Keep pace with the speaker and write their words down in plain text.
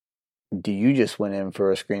you just went in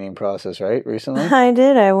for a screening process, right, recently? I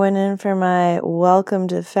did. I went in for my Welcome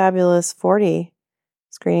to Fabulous 40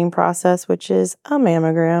 screening process, which is a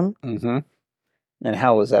mammogram. Mm-hmm. And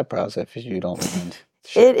how was that process, if you don't mind?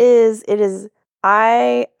 It is.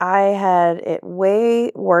 I had it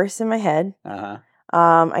way worse in my head. Uh-huh.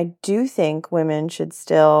 I do think women should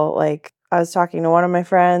still, like, I was talking to one of my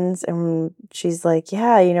friends and she's like,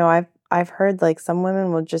 yeah, I've heard like some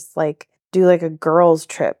women will just like do like a girls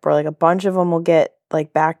trip where like a bunch of them will get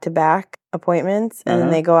like back-to-back appointments and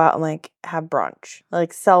then they go out and like have brunch,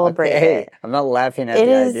 like celebrate it. I'm not laughing at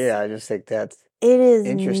the idea. I just think that's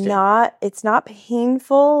interesting. It's not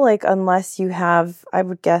painful, like unless you have, I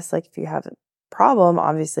would guess like if you have a problem,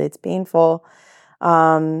 obviously it's painful.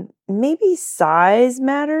 Maybe size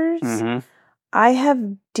matters. Mm-hmm. I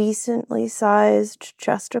have decently sized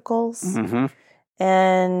testicles,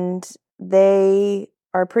 and they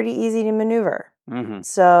are pretty easy to maneuver. Mm-hmm.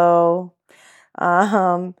 So,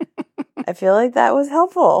 I feel like that was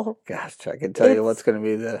helpful. Gosh, I can tell you what's going to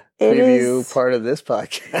be the preview part of this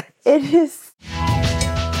podcast. It is.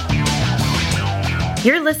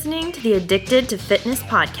 You're listening to the Addicted to Fitness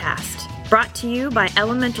podcast, brought to you by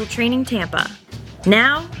Elemental Training Tampa.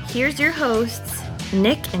 Now, here's your hosts,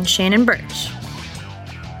 Nick and Shannon Birch.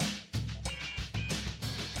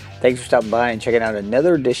 Thanks for stopping by and checking out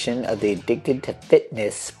another edition of the Addicted to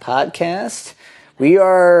Fitness podcast. We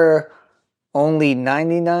are only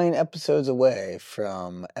 99 episodes away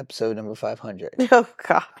from episode number 500. Oh,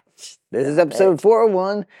 gosh. This is episode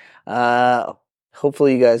 401.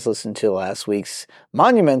 Hopefully you guys listened to last week's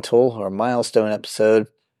monumental or milestone episode,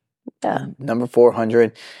 number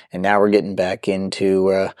 400. And now we're getting back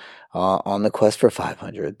into on the quest for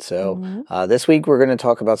 500. So this week we're going to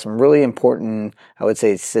talk about some really important, I would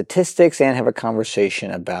say, statistics and have a conversation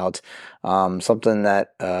about something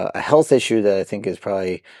that, a health issue that I think is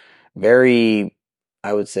probably very,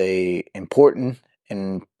 I would say, important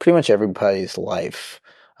in pretty much everybody's life.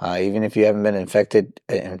 Even if you haven't been if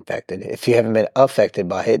you haven't been affected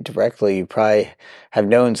by it directly, you probably have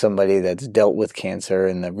known somebody that's dealt with cancer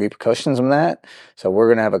and the repercussions of that. So we're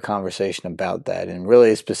going to have a conversation about that and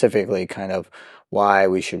really specifically kind of why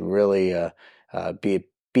we should really be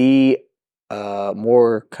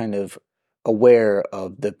more kind of aware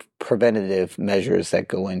of the preventative measures that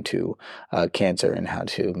go into cancer and how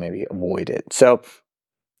to maybe avoid it. So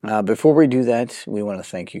before we do that, we want to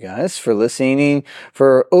thank you guys for listening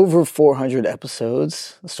for over 400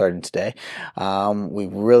 episodes starting today. We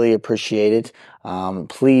really appreciate it.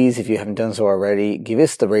 Please, if you haven't done so already, give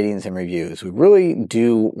us the ratings and reviews. We really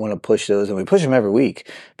do want to push those, and we push them every week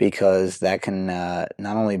because that can not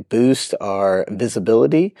only boost our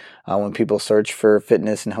visibility when people search for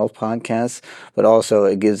fitness and health podcasts, but also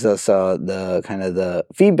it gives us the kind of the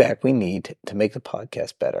feedback we need to make the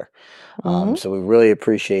podcast better. So we really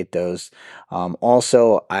appreciate those.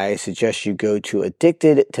 Also, I suggest you go to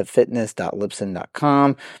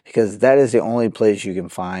addictedtofitness.libsyn.com because that is the only place you can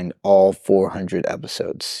find all 400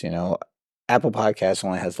 episodes. Apple Podcasts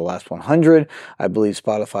only has the last 100. I believe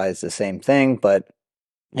Spotify is the same thing, but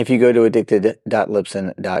if you go to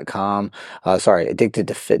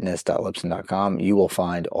addictedtofitness.com, you will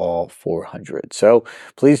find all 400. So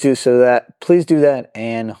please do that.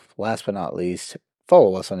 And last but not least,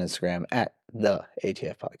 follow us on Instagram at the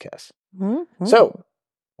ATF Podcast. So,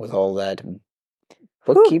 with all that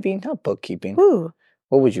bookkeeping, not bookkeeping,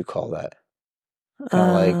 what would you call that?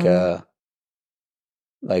 Kind of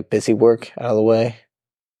like busy work out of the way.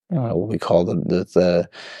 I don't know what we call the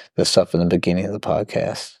stuff in the beginning of the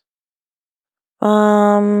podcast.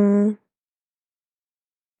 My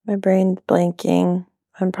brain's blanking.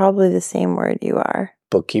 I'm probably the same word you are.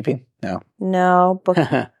 Bookkeeping? No,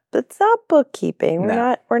 it's not bookkeeping.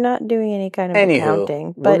 We're not doing any kind of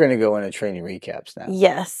accounting. But we're going to go into training recaps now.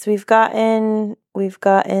 Yes, we've gotten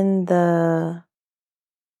the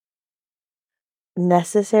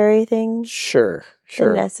necessary things. Sure.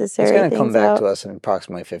 The necessary it's going to come things back out. to us in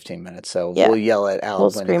approximately 15 minutes, so we'll yell it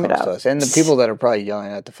out when it comes to us. And the people that are probably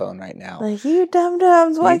yelling at the phone right now. Like, you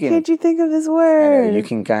dum-dums, why can't you think of this word? I know, you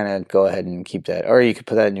can kind of go ahead and keep that, or you could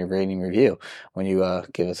put that in your rating review when you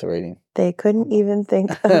give us a rating. They couldn't even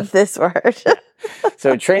think of this word.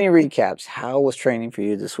 So, training recaps. How was training for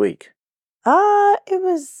you this week? It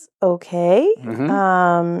was okay.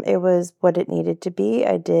 It was what it needed to be.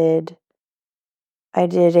 I did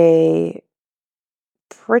a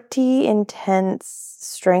pretty intense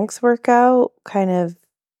strengths workout kind of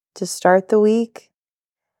to start the week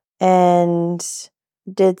and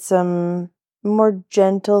did some more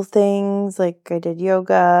gentle things, like I did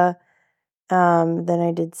yoga, then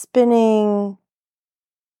I did spinning,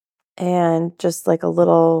 and just like a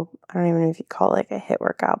little, I don't even know if you call it like a HIIT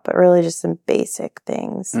workout, but really just some basic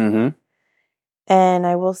things. Mm-hmm. And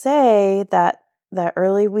I will say that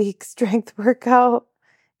early week strength workout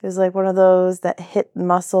is like one of those that hit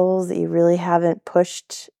muscles that you really haven't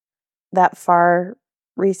pushed that far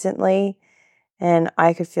recently. And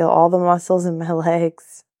I could feel all the muscles in my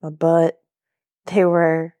legs, my butt. They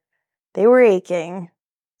were aching.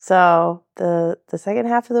 So the second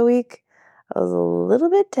half of the week, I was a little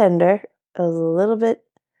bit tender. I was a little bit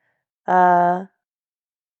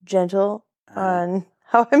gentle on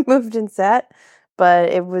how I moved and sat, but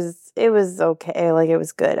it was okay. Like, it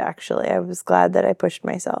was good, actually. I was glad that I pushed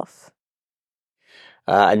myself.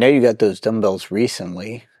 I know you got those dumbbells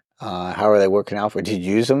recently. How are they working out for you? Did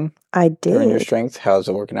you use them? I did. During your strength? How's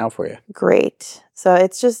it working out for you? Great. So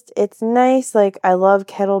it's nice. Like, I love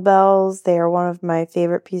kettlebells. They are one of my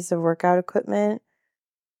favorite pieces of workout equipment.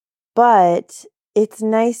 But it's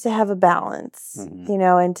nice to have a balance, Mm-hmm. you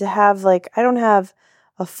know, and to have, like, I don't have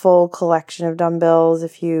a full collection of dumbbells.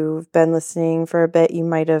 If you've been listening for a bit, you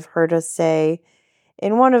might have heard us say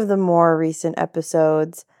in one of the more recent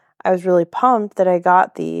episodes, I was really pumped that I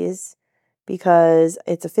got these because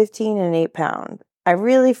it's a 15 and an 8 pound. I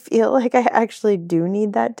really feel like I actually do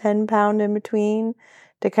need that 10 pound in between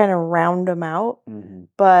to kind of round them out. Mm-hmm.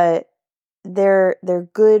 But they're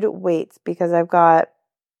good weights because I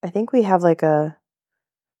think we have a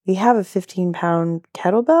 15 pound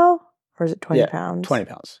kettlebell, or is it 20 pounds? 20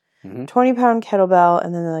 pounds. Mm-hmm. 20 pound kettlebell,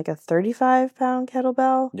 and then like a 35 pound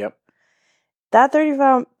kettlebell. Yep. That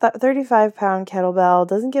 35 pound kettlebell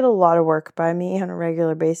doesn't get a lot of work by me on a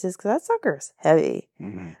regular basis because that sucker's heavy.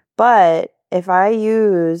 Mm-hmm. But if I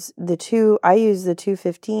use the two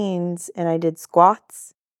 15s and I did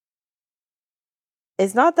squats,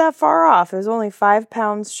 it's not that far off. It was only 5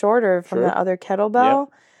 pounds shorter from the other kettlebell.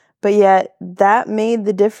 Yep. But yet that made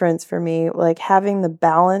the difference for me, like having the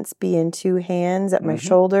balance be in two hands at my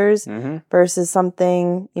shoulders versus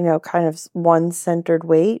something, you know, kind of one-centered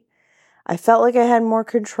weight. I felt like I had more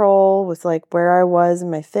control with like where I was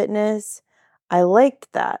in my fitness. I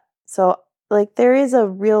liked that. So like there is a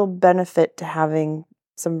real benefit to having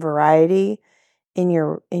some variety in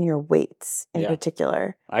your weights in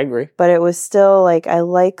particular. I agree. But it was still like I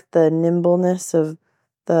like the nimbleness of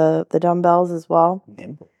the dumbbells as well.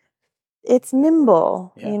 Nimble. It's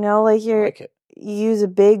nimble. You know, like you use a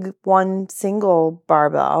big one single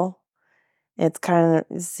barbell. It's kind of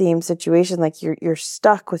the same situation, like you're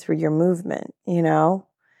stuck with your movement, you know?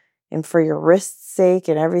 And for your wrist's sake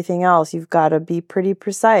and everything else, you've got to be pretty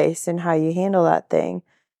precise in how you handle that thing.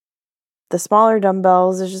 The smaller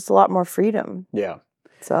dumbbells, there's just a lot more freedom. Yeah.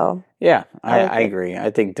 So yeah, I agree.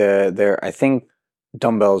 I think I think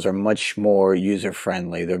dumbbells are much more user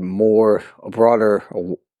friendly. They're a broader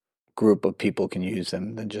group of people can use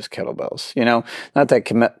them than just kettlebells. You know, not that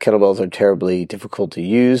kettlebells are terribly difficult to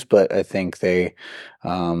use, but I think they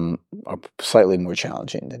are slightly more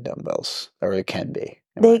challenging than dumbbells, or it can be.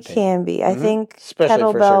 They can be. I think especially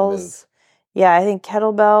kettlebells. I think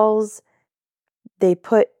kettlebells, they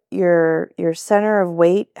put your center of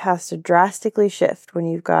weight has to drastically shift when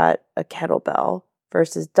you've got a kettlebell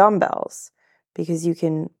versus dumbbells, because you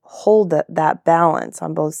can hold that balance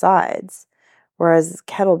on both sides. Whereas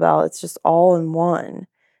kettlebell, it's just all in one.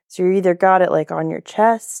 So you either got it like on your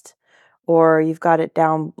chest, or you've got it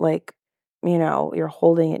down, like, you know, you're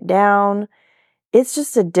holding it down. It's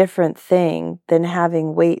just a different thing than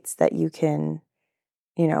having weights that you can,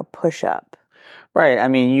 you know, push up. Right. I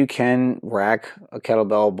mean, you can rack a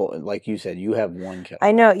kettlebell, but like you said, you have one kettlebell.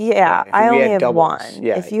 I know. Yeah. I only have one.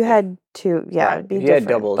 Yeah. If you had two, it'd be different. If you had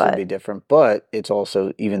doubles, it'd be different. But it's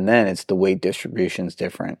also, even then, it's the weight distribution's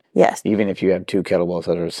different. Yes. Even if you have two kettlebells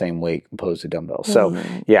that are the same weight opposed to dumbbells. So,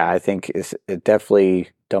 yeah, I think it definitely,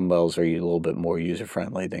 dumbbells are a little bit more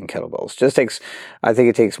user-friendly than kettlebells. I think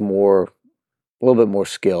it takes a little bit more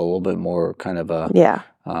skill, a little bit more kind of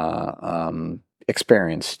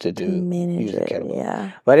experience to use a kettlebell.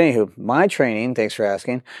 Yeah. But anywho, my training, thanks for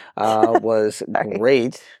asking, was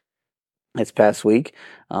great this past week.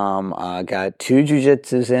 I got 2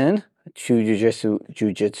 jujitsus in, 2 jujitsu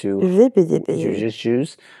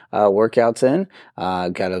workouts in.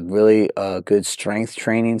 Got a really good strength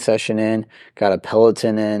training session in, got a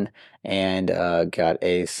Peloton in, and got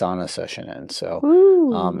a sauna session in.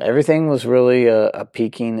 So everything was really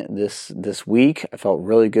peaking this week. I felt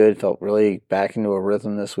really good, felt really back into a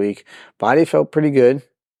rhythm this week. Body felt pretty good.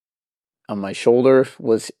 My shoulder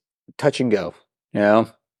was touch and go, you know.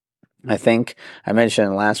 I think I mentioned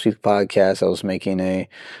in last week's podcast I was making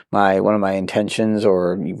one of my intentions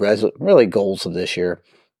or really goals of this year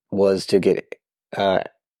was to get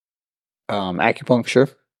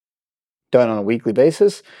acupuncture done on a weekly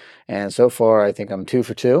basis. And so far, I think I'm 2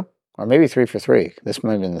 for 2, or maybe 3 for 3. This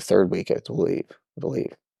might have been the third week, I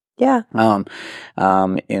believe. Yeah.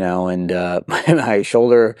 You know, and my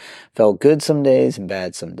shoulder felt good some days and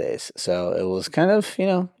bad some days. So it was kind of, you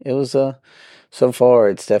know, it was so far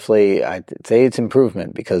it's definitely, I'd say it's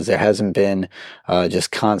improvement, because there hasn't been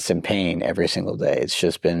just constant pain every single day. It's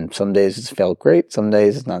just been, some days it's felt great, some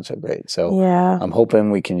days it's not so great. So yeah. I'm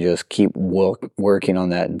hoping we can just keep working on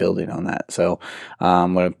that and building on that. So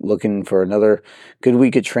we're looking for another good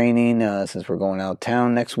week of training since we're going out of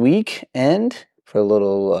town next week, and for a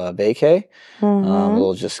little vacay, a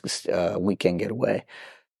little just weekend getaway.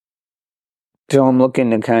 So I'm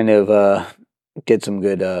looking to kind of get some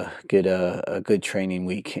good training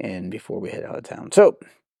week in before we head out of town. So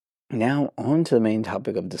now on to the main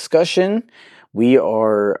topic of discussion. We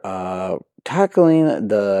are tackling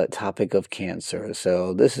the topic of cancer.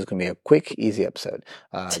 So this is going to be a quick, easy episode.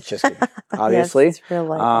 Just kidding. Obviously, yes, it's real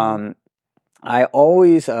life. I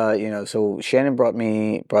always, you know, so Shannon brought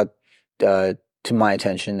to my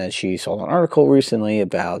attention that she saw an article recently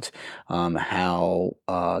about how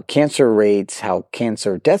cancer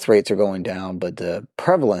death rates are going down, but the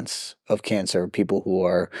prevalence of cancer, people who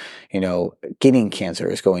are, you know, getting cancer,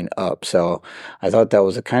 is going up. So I thought that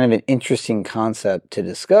was a kind of an interesting concept to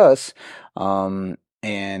discuss. And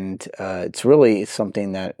it's really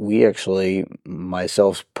something that we actually,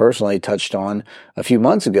 myself personally, touched on a few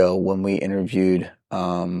months ago when we interviewed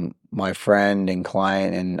my friend and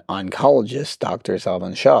client and oncologist, Dr.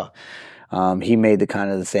 Salman Shah. He made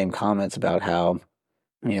the same comments about how,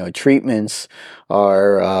 you know, treatments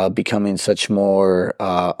are becoming such more,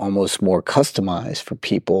 almost more customized for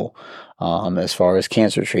people as far as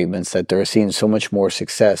cancer treatments, that they're seeing so much more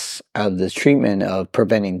success out of this treatment of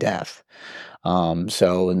preventing death.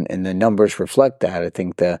 So, and the numbers reflect that. I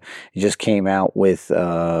think it just came out with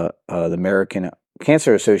the American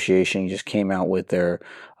Cancer Association just came out with their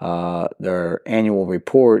annual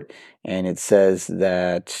report, and it says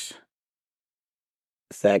that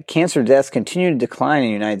cancer deaths continue to decline in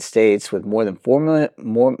the United States, with more than 4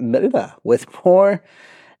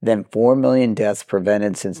 million deaths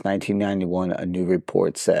prevented since 1991. A new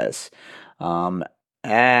report says. Also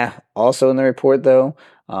in the report, though,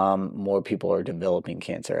 more people are developing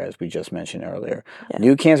cancer, as we just mentioned earlier. Yeah.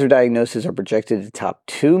 New cancer diagnoses are projected to top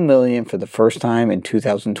 2 million for the first time in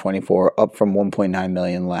 2024, up from 1.9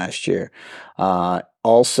 million last year.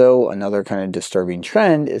 Also, another kind of disturbing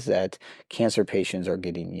trend is that cancer patients are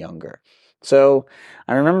getting younger. So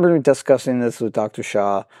I remember discussing this with Dr.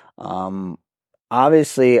 Shah.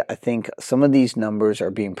 Obviously, I think some of these numbers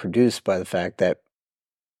are being produced by the fact that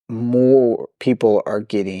more people are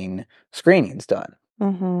getting screenings done.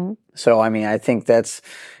 Mm-hmm. So, I mean, I think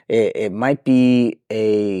it might be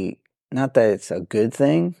not that it's a good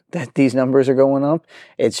thing that these numbers are going up.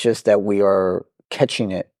 It's just that we are catching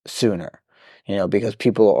it sooner, you know, because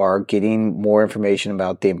people are getting more information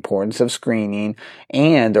about the importance of screening,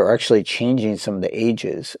 and they're actually changing some of the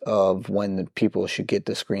ages of when the people should get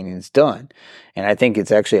the screenings done. And I think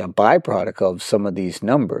it's actually a byproduct of some of these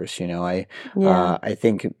numbers. You know, I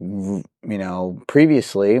think, you know,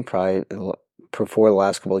 previously, probably before the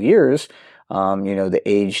last couple of years, you know, the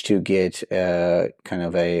age to get kind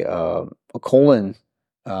of a colon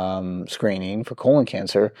screening for colon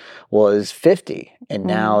cancer was 50, and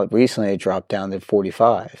now recently it dropped down to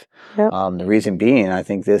 45. Yep. The reason being, I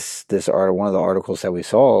think this one of the articles that we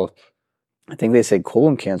saw, I think they said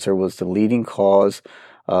colon cancer was the leading cause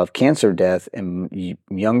of cancer death in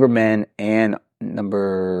younger men, and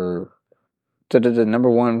the number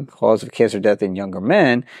one cause of cancer death in younger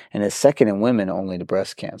men, and the second in women only to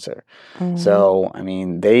breast cancer. Mm-hmm. So, I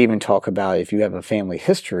mean, they even talk about if you have a family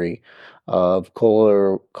history of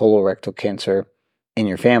colorectal cancer in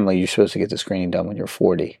your family, you're supposed to get the screening done when you're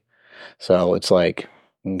 40. So it's like,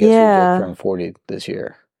 I guess we just turned 40 this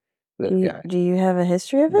year. Do you have a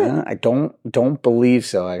history of it? I don't believe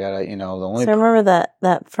so. I gotta, you know, the only. So I remember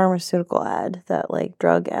that pharmaceutical ad, that like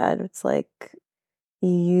drug ad. It's like you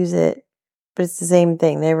use it, but it's the same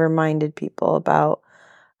thing. They reminded people about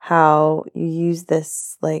how you use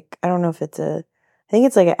this, like, I don't know if I think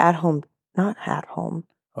it's like an at-home, not at-home.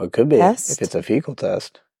 Well, it could be test. If it's a fecal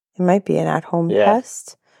test. It might be an at-home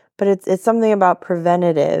test, but it's something about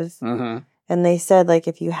preventative. Mm-hmm. And they said, like,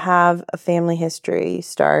 if you have a family history, you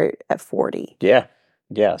start at 40. Yeah.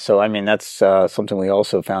 Yeah. So, I mean, that's something we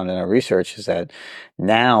also found in our research, is that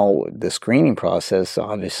now the screening process,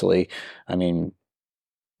 obviously, I mean,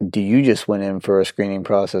 you just went in for a screening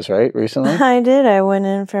process, right, recently? I did. I went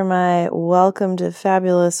in for my Welcome to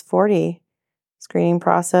Fabulous 40 screening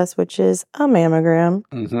process, which is a mammogram.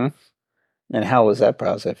 Mm-hmm. And how was that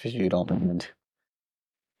process if you don't mind?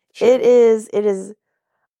 It is.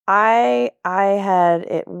 I had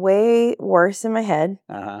it way worse in my head.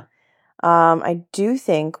 I do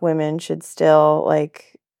think women should still,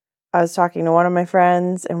 like, I was talking to one of my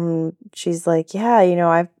friends and she's like, yeah, you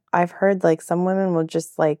know, I've heard like some women will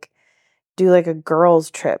just like do like a girls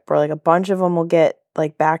trip where like a bunch of them will get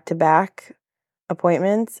like back-to-back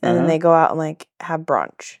appointments and then they go out and like have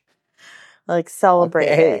brunch, like celebrate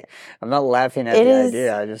it. I'm not laughing at the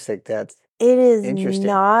idea. I just think that's interesting.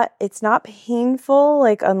 It's not painful,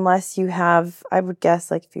 like unless you have, I would guess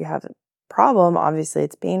like if you have a problem, obviously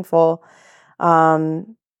it's painful.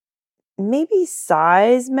 Maybe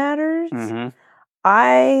size matters.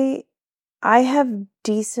 I have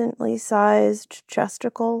decently sized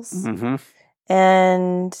chesticles,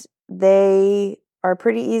 and they are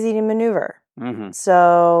pretty easy to maneuver.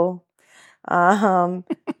 So, I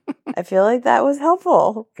feel like that was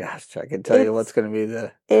helpful. Gosh, I can tell you what's going to be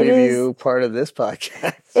the preview part of this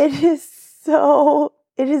podcast. It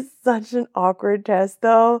is such an awkward test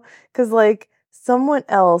though, because like someone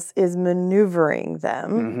else is maneuvering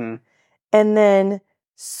them and then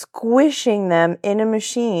squishing them in a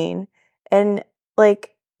machine, and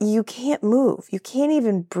like you can't move, you can't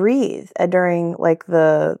even breathe during like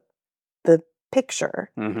the picture,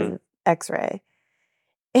 X-ray,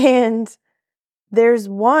 and there's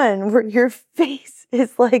one where your face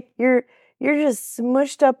is like you're just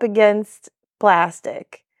smushed up against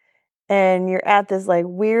plastic and you're at this like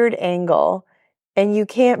weird angle and you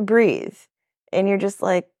can't breathe and you're just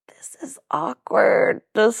like, this is awkward.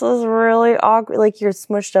 This is really awkward. Like you're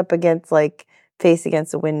smushed up against like face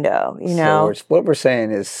against a window, you know? So what we're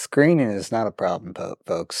saying is screening is not a problem,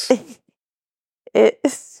 folks. It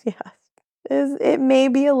may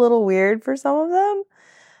be a little weird for some of them.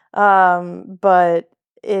 But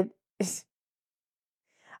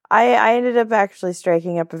I ended up actually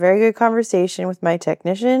striking up a very good conversation with my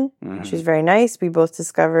technician. She was very nice. We both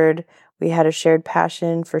discovered we had a shared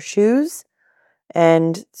passion for shoes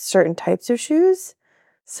and certain types of shoes.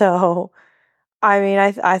 So, I mean,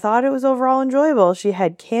 I thought it was overall enjoyable. She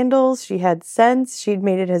had candles, she had scents, she'd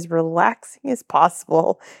made it as relaxing as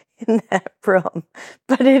possible in that room.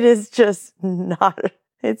 But it is just not...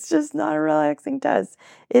 It's just not a relaxing test.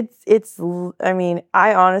 I mean,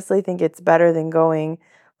 I honestly think it's better than going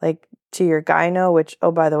like to your gyno, which,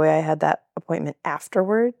 oh, by the way, I had that appointment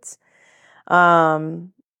afterwards.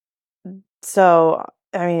 So,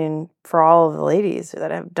 I mean, for all of the ladies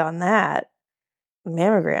that have done that,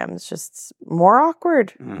 mammogram is just more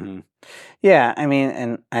awkward. Yeah, I mean,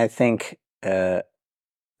 and I think the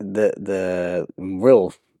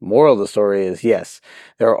real moral of the story is, yes,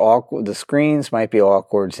 they're awkward. The screens might be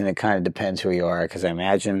awkward, and it kind of depends who you are. Because I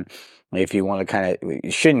imagine if you want to kind of, you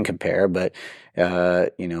shouldn't compare, but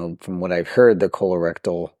you know, from what I've heard, the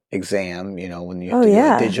colorectal exam, you know, when you have to do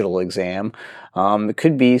a digital exam, it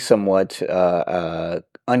could be somewhat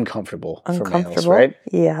uncomfortable for males, right?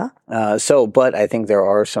 Yeah. But I think there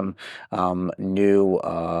are some new,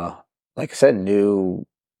 like I said, new,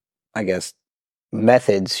 I guess,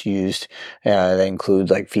 methods used that include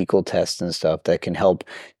like fecal tests and stuff that can help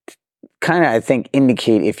kind of, I think,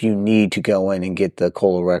 indicate if you need to go in and get the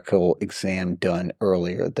colorectal exam done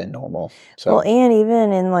earlier than normal. So, well, and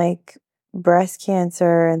even in like breast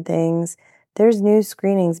cancer and things, there's new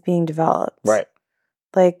screenings being developed. Right.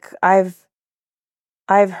 Like I've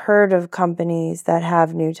heard of companies that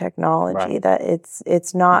have new technology that it's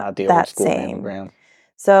not the that old school same. mammogram.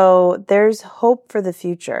 So there's hope for the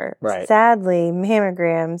future. Right. Sadly,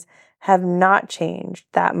 mammograms have not changed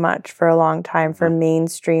that much for a long time for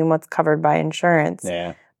mainstream what's covered by insurance.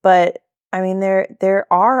 Yeah. But I mean, there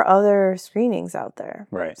are other screenings out there.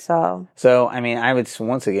 Right. So I mean, I would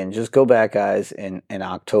once again just go back, guys, in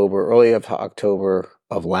October, early of October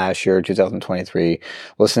of last year, 2023.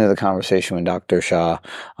 Listen to the conversation with Dr. Shah.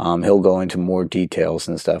 He'll go into more details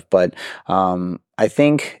and stuff. But I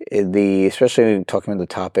think especially talking about the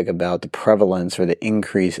topic about the prevalence or the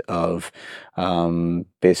increase of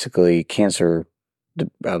basically cancer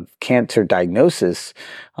diagnosis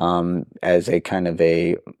as a kind of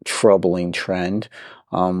a troubling trend.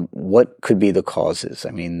 What could be the causes?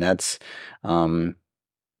 I mean, that's I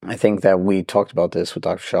think that we talked about this with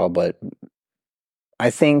Dr. Shah, but I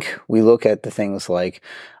think we look at the things like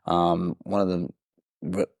one of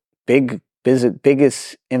the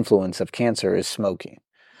biggest influence of cancer is smoking.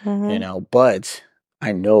 You know, but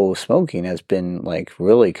I know smoking has been like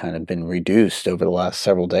really kind of been reduced over the last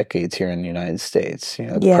several decades here in the United States, you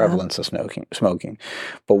know, the prevalence of smoking.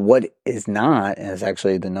 But what is not, and is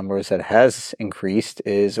actually the numbers that has increased,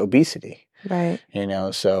 is obesity. Right. You know,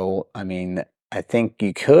 so I mean, I think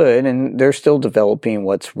you could, and they're still developing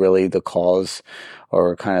what's really the cause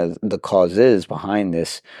or kind of the cause is behind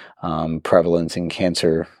this prevalence in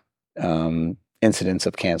cancer, incidence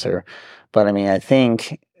of cancer. But I mean, I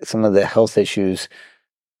think some of the health issues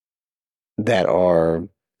that are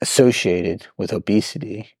associated with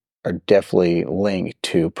obesity are definitely linked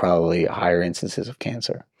to probably higher instances of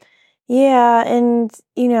cancer. Yeah, and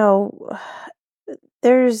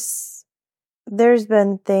there's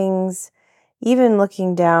been things, even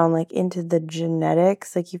looking down like into the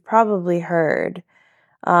genetics, like you've probably heard.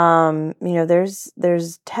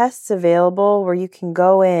 There's tests available where you can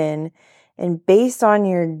go in and based on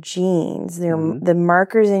your genes, the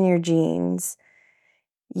markers in your genes,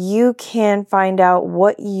 you can find out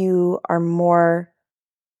what you are more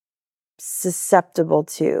susceptible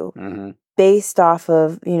to based off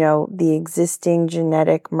of, the existing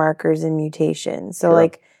genetic markers and mutations. So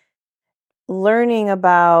like learning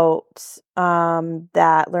about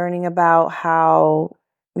learning about how,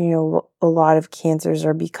 a lot of cancers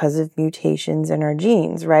are because of mutations in our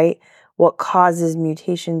genes, right? What causes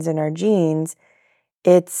mutations in our genes?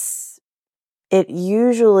 It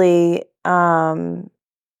usually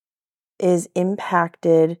is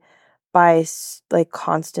impacted by like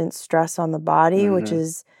constant stress on the body, which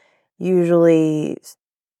is usually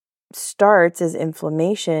starts as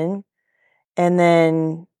inflammation and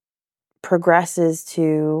then progresses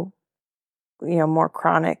to, more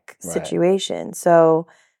chronic situation. So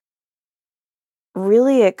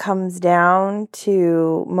really it comes down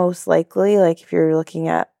to most likely, like if you're looking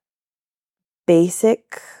at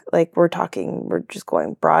basic, like we're just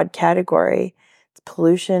going broad category, it's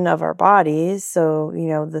pollution of our bodies. So,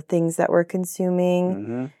 the things that we're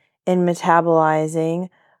consuming and metabolizing,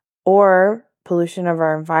 or pollution of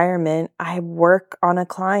our environment. I work on a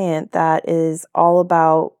client that is all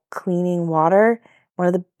about cleaning water. One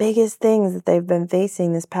of the biggest things that they've been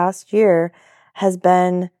facing this past year has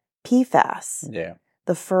been PFAS. Yeah.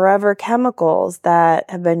 The forever chemicals that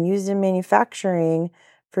have been used in manufacturing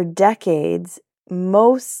for decades.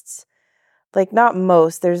 Not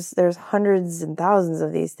most, there's hundreds and thousands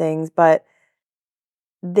of these things, but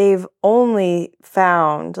they've only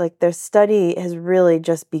found, like their study has really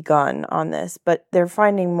just begun on this, but they're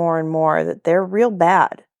finding more and more that they're real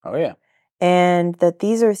bad. Oh, yeah. And that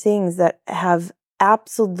these are things that have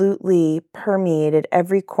absolutely permeated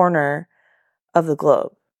every corner of the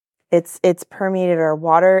globe. It's permeated our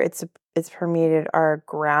water. It's permeated our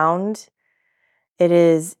ground. It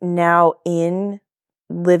is now in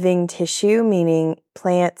living tissue, meaning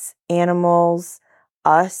plants, animals,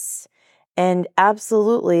 us. And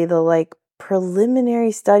absolutely the like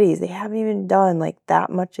preliminary studies, they haven't even done like that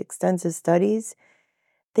much extensive studies.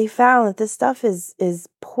 They found that this stuff is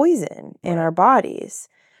poison in our bodies.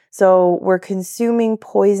 So we're consuming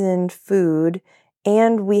poisoned food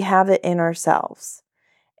and we have it in ourselves.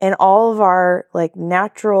 And all of our like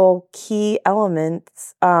natural key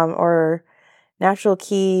elements or natural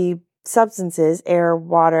key substances, air,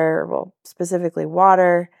 water, well, specifically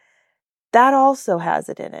water, that also has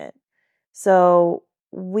it in it. So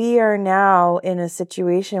we are now in a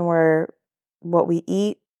situation where what we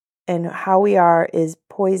eat and how we are is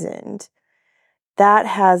poisoned. That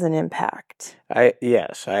has an impact.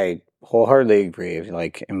 Yes, I wholeheartedly agree.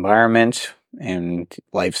 Like environment and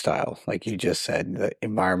lifestyle, like you just said, the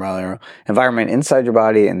environment inside your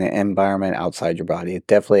body and the environment outside your body, it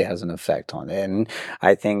definitely has an effect on it. And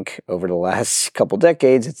I think over the last couple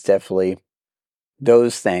decades, it's definitely,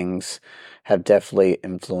 those things have definitely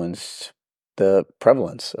influenced the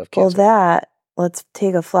prevalence of cancer. Well, let's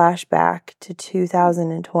take a flashback to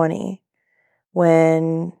 2020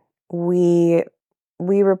 when we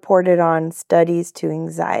reported on studies to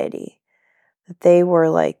anxiety, that they were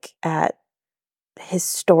like at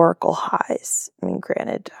historical highs. I mean,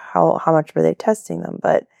 granted, how much were they testing them?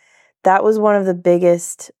 But that was one of the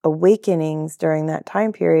biggest awakenings during that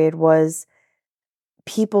time period was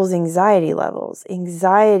people's anxiety levels.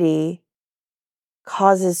 Anxiety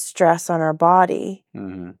causes stress on our body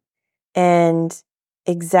and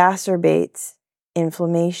exacerbates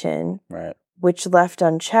inflammation, which left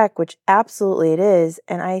unchecked, which absolutely it is.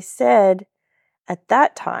 And I said at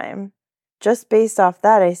that time, just based off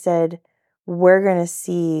that, I said, we're going to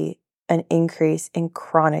see an increase in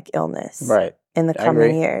chronic illness in the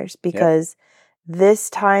coming years because this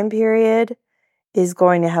time period is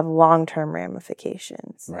going to have long-term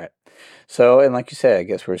ramifications. Right. So, and like you said, I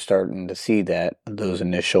guess we're starting to see those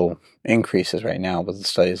initial increases right now with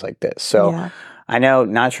studies like this. So I know,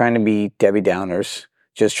 not trying to be Debbie Downers,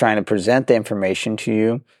 just trying to present the information to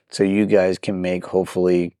you so you guys can make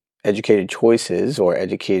hopefully educated choices or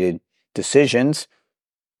educated decisions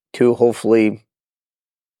to hopefully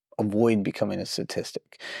avoid becoming a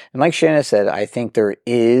statistic. And like Shanna said, I think there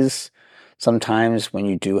is sometimes when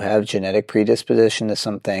you do have genetic predisposition to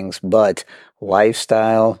some things, but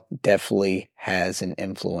lifestyle definitely has an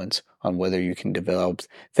influence on whether you can develop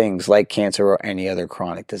things like cancer or any other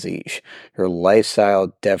chronic disease. Your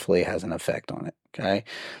lifestyle definitely has an effect on it, okay?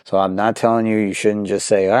 So I'm not telling you shouldn't just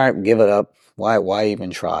say, all right, give it up. Why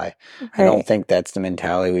even try? Right. I don't think that's the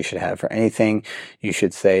mentality we should have for anything. You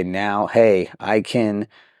should say now, hey, I can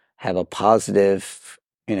have a positive,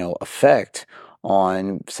 effect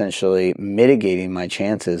on essentially mitigating my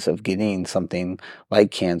chances of getting something like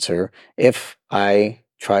cancer if I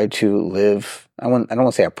try to live, I don't want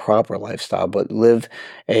to say a proper lifestyle, but live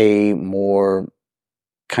a more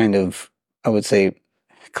kind of, I would say,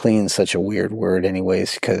 clean is such a weird word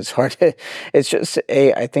anyways, because it's hard to, it's just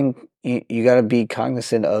I think you got to be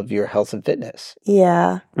cognizant of your health and fitness.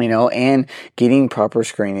 Yeah. And getting proper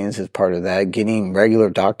screenings is part of that. Getting regular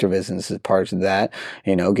doctor visits is part of that.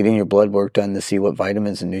 Getting your blood work done to see what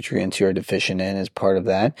vitamins and nutrients you're deficient in is part of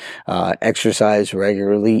that. Exercise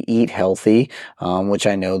regularly, eat healthy, which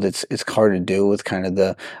I know it's hard to do with kind of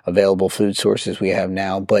the available food sources we have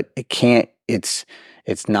now, but it's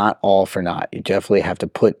not all for naught. You definitely have to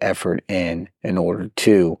put effort in order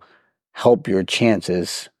to help your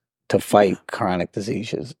chances to fight chronic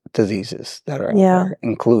diseases that are out there,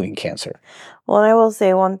 including cancer. Well, and I will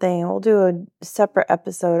say one thing. We'll do a separate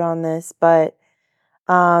episode on this, but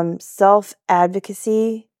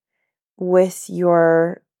self-advocacy with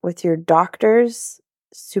your doctors,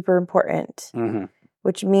 super important,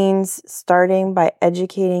 which means starting by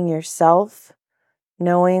educating yourself,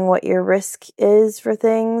 knowing what your risk is for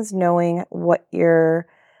things, knowing what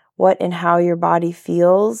and how your body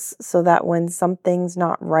feels, so that when something's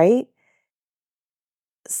not right,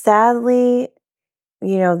 sadly,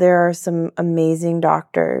 there are some amazing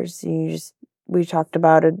doctors. We talked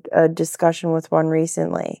about a discussion with one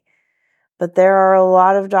recently, but there are a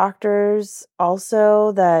lot of doctors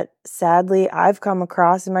also that sadly I've come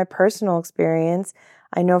across in my personal experience.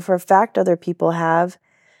 I know for a fact other people have.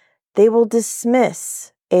 They will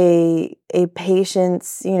dismiss a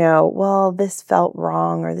patient's, well, this felt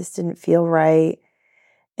wrong or this didn't feel right.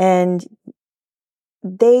 And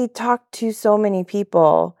they talk to so many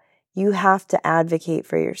people. You have to advocate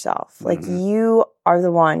for yourself. Like, you are the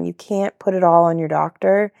one. You can't put it all on your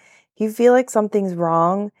doctor. If you feel like something's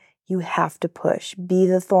wrong, you have to push. Be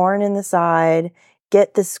the thorn in the side.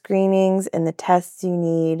 Get the screenings and the tests you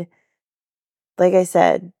need. Like I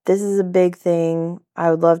said, this is a big thing. I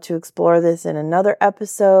would love to explore this in another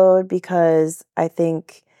episode because I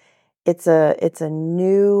think it's a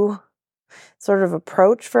new sort of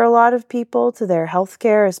approach for a lot of people to their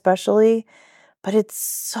healthcare, especially, but it's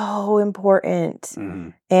so important.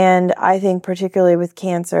 And I think particularly with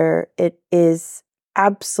cancer, it is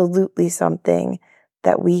absolutely something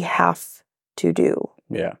that we have to do.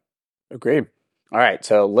 Yeah, agreed. All right,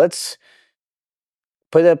 so let's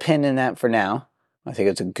put a pin in that for now. I think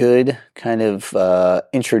it's a good kind of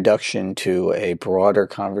introduction to a broader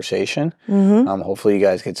conversation. Hopefully you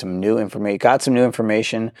guys got some new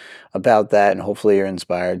information about that, and hopefully you're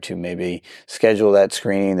inspired to maybe schedule that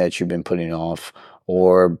screening that you've been putting off,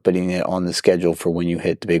 or putting it on the schedule for when you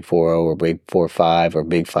hit the big 4-0 or big 4-5 or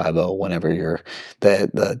big 5-0, whenever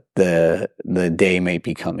the day may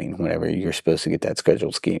be coming, whenever you're supposed to get that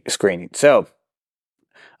scheduled screening. So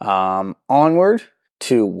onward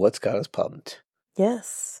to what's got us pumped.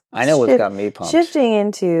 Yes. I know what's got me pumped. Shifting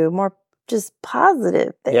into more just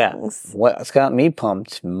positive things. Yeah. What's got me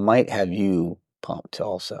pumped might have you pumped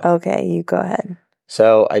also. Okay, you go ahead.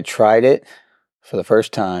 So I tried it for the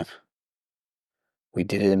first time. We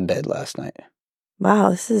did it in bed last night. Wow,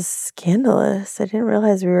 this is scandalous. I didn't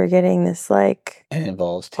realize we were getting this And it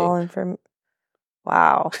involves tape.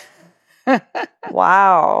 Wow.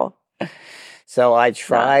 Wow. So I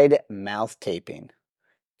tried mouth taping.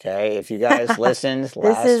 Okay, if you guys listened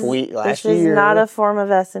last year. This is not a form of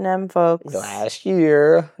S&M, folks. Last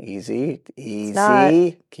year, easy,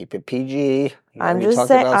 keep it PG. I'm just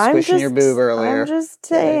saying. About squishing your boob earlier. I'm just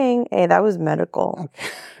saying. Hey, that was medical.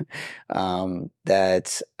 Okay.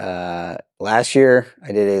 Last year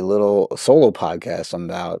I did a little solo podcast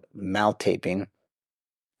about mouth taping.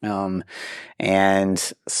 And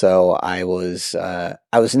so I was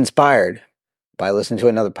inspired by listening to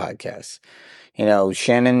another podcast.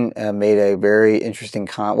 Shannon made a very interesting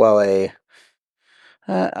somewhat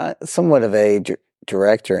of a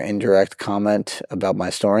direct or indirect comment about my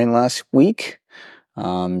snoring last week.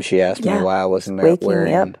 She asked me why I wasn't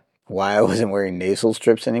why I wasn't wearing nasal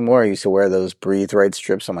strips anymore. I used to wear those Breathe Right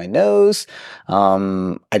strips on my nose.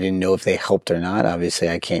 I didn't know if they helped or not. Obviously,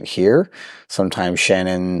 I can't hear. Sometimes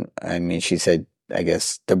Shannon, she said, I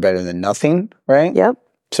guess they're better than nothing, right? Yep.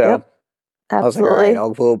 So yep. I was like, all right,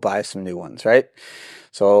 I'll go buy some new ones, right?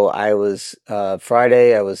 So I was,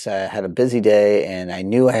 Friday, had a busy day and I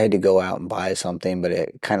knew I had to go out and buy something, but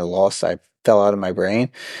it kind of I fell out of my brain.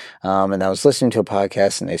 And I was listening to a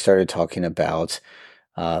podcast and they started talking about,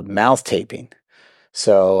 mouth taping.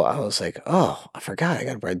 So I was like, oh, I forgot. I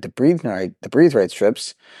got to write the Breathe Right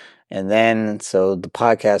strips. And then, so the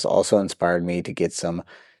podcast also inspired me to get some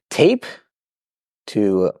tape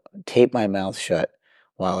to tape my mouth shut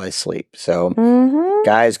while I sleep. So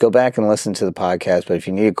guys, go back and listen to the podcast. But if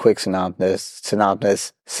you need a quick synopsis,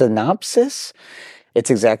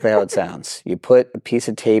 it's exactly how it sounds. You put a piece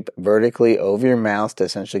of tape vertically over your mouth to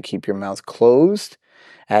essentially keep your mouth closed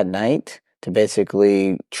at night to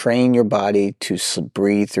basically train your body to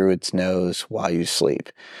breathe through its nose while you sleep.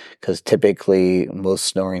 Because typically most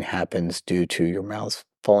snoring happens due to your mouth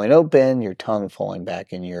falling open, your tongue falling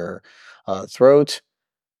back in your throat.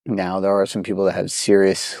 Now, there are some people that have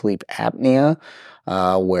serious sleep apnea,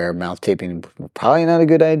 where mouth taping is probably not a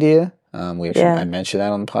good idea. I mentioned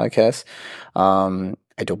that on the podcast.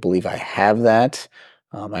 I don't believe I have that.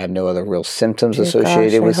 I have no other real symptoms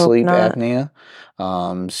associated with sleep apnea.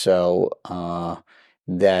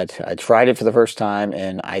 That I tried it for the first time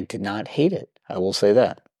and I did not hate it. I will say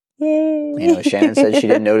that. Yay. Shannon said she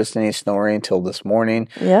didn't notice any snoring until this morning.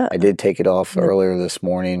 Yeah. I did take it off earlier this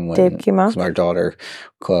morning when Dave came out. Our daughter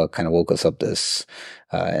kind of woke us up in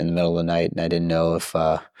the middle of the night, and I didn't know if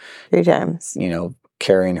 3 times.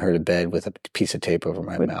 Carrying her to bed with a piece of tape over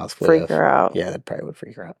my mouth would freak her out. Yeah, that probably would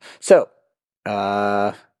freak her out. So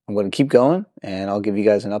I'm going to keep going, and I'll give you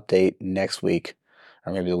guys an update next week.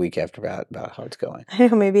 Or maybe the week after about how it's going. I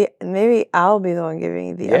know, maybe I'll be the one giving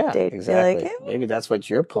you the update. Exactly. Like, maybe that's what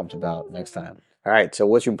you're pumped about next time. All right. So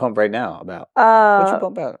what's you pumped right now about? What you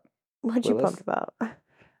pumped about? What you pumped about?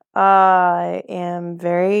 I am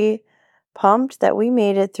very pumped that we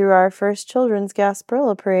made it through our first children's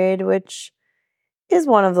Gasparilla Parade, which is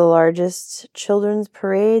one of the largest children's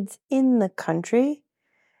parades in the country.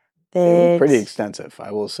 It was pretty extensive,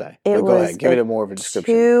 I will say. But go ahead, give it more of a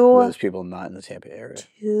description for those people not in the Tampa area.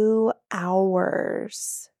 2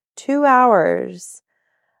 hours. 2 hours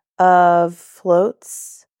of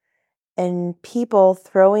floats and people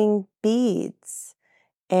throwing beads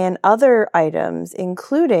and other items,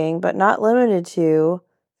 including, but not limited to,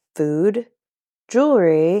 food,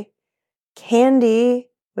 jewelry, candy,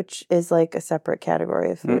 which is like a separate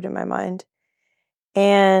category of food in my mind,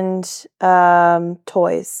 and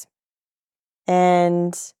toys.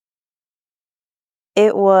 And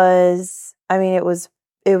it was a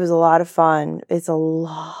lot of fun. It's a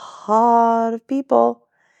lot of people.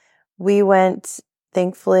 We went,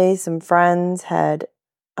 thankfully, some friends had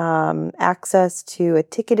access to a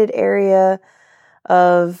ticketed area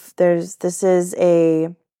this is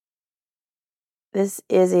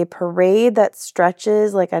a parade that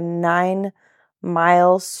stretches like a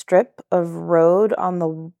 9-mile strip of road on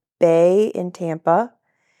the bay in Tampa.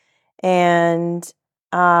 And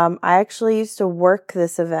I actually used to work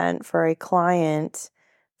this event for a client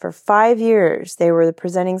for 5 years. They were the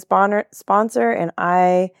presenting sponsor, and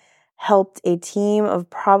I helped a team of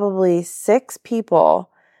probably 6 people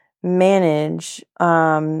manage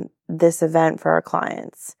this event for our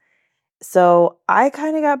clients. So I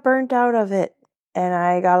kind of got burnt out of it, and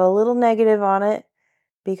I got a little negative on it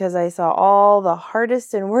because I saw all the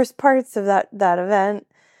hardest and worst parts of that event.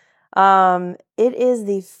 It is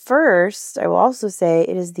the first, I will also say,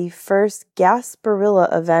 it is the first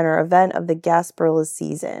Gasparilla event or event of the Gasparilla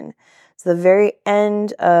season. So the very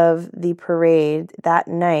end of the parade that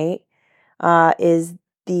night is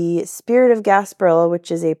the Spirit of Gasparilla, which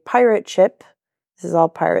is a pirate ship. This is all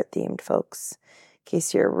pirate themed, folks. In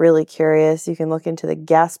case you're really curious, you can look into the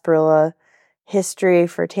Gasparilla history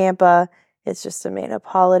for Tampa. It's just a made up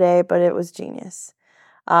holiday, but it was genius.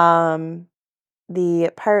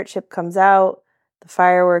 The pirate ship comes out, the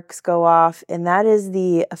fireworks go off, and that is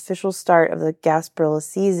the official start of the Gasparilla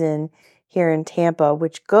season here in Tampa,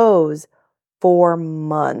 which goes 4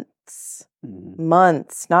 months.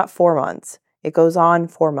 Months, not 4 months. It goes on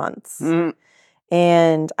 4 months.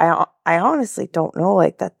 And I honestly don't know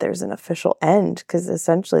that there's an official end, because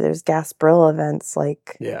essentially there's Gasparilla events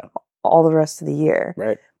all the rest of the year.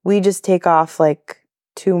 Right. We just take off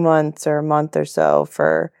 2 months or a month or so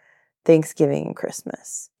for Thanksgiving and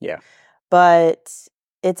Christmas. Yeah. But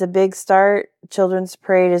it's a big start. Children's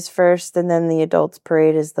parade is first, and then the adults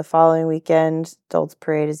parade is the following weekend. Adults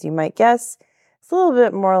parade, as you might guess, It's a little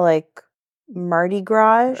bit more like Mardi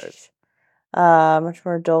Gras, much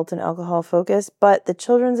more adult and alcohol focused. But the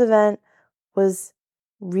children's event was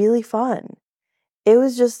really fun. It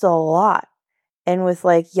was just a lot. And with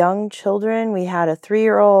like young children, we had a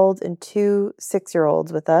 3-year-old and 2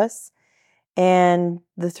 6-year-olds with us. And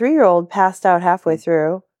the 3-year-old passed out halfway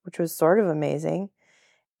through, which was sort of amazing.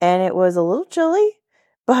 And it was a little chilly,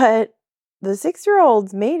 but the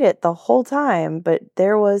 6-year-olds made it the whole time. But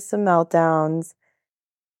there was some meltdowns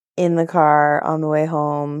in the car on the way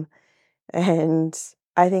home. And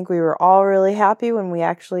I think we were all really happy when we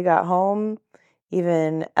actually got home.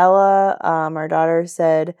 Even Ella, our daughter,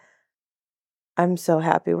 said, I'm so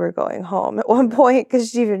happy we're going home at one point,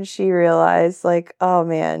 because even she realized, like, oh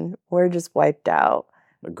man, we're just wiped out.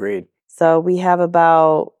 Agreed. So we have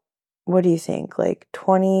about, what do you think, like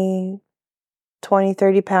 20,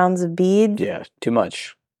 30 pounds of beads? Yeah, too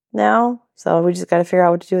much. Now. So we just got to figure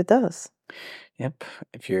out what to do with those. Yep.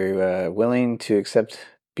 If you're willing to accept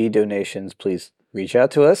bead donations, please reach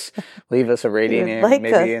out to us. Leave us a rating and like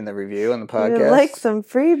maybe in the review on the podcast. We would like some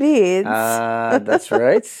free beads. That's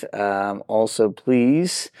right. Also,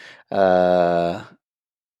 please follow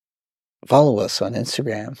us on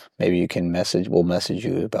Instagram. Maybe you can we'll message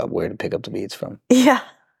you about where to pick up the beads from. Yeah.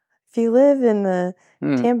 If you live in the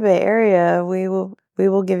Tampa Bay area, we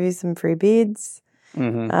will give you some free beads.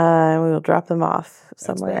 Mm-hmm. And we will drop them off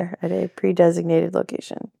somewhere at a pre-designated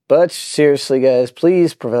location. But seriously, guys,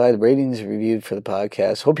 please provide ratings and reviews for the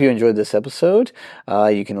podcast. Hope you enjoyed this episode.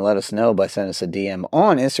 You can let us know by sending us a DM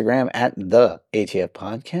on Instagram at the ATF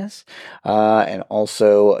Podcast. And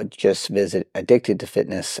also just visit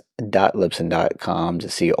addictedtofitness.libsyn.com to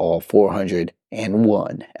see all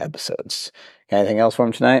 401 episodes. Got anything else for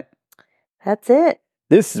them tonight? That's it.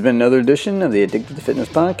 This has been another edition of the Addicted to Fitness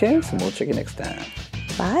Podcast, and we'll check you next time.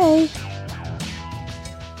 Bye.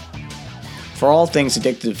 For all things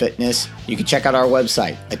Addicted to Fitness, you can check out our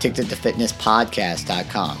website,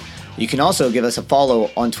 addictedtofitnesspodcast.com. You can also give us a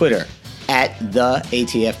follow on Twitter at the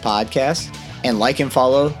ATF Podcast, and like and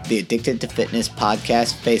follow the Addicted to Fitness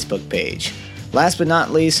Podcast Facebook page. Last but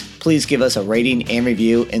not least, please give us a rating and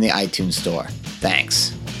review in the iTunes Store.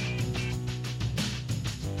 Thanks.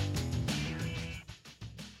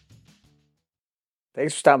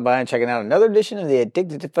 Thanks for stopping by and checking out another edition of the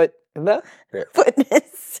Addicted to Fitness.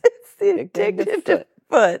 It's the Addicted to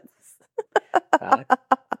Foots.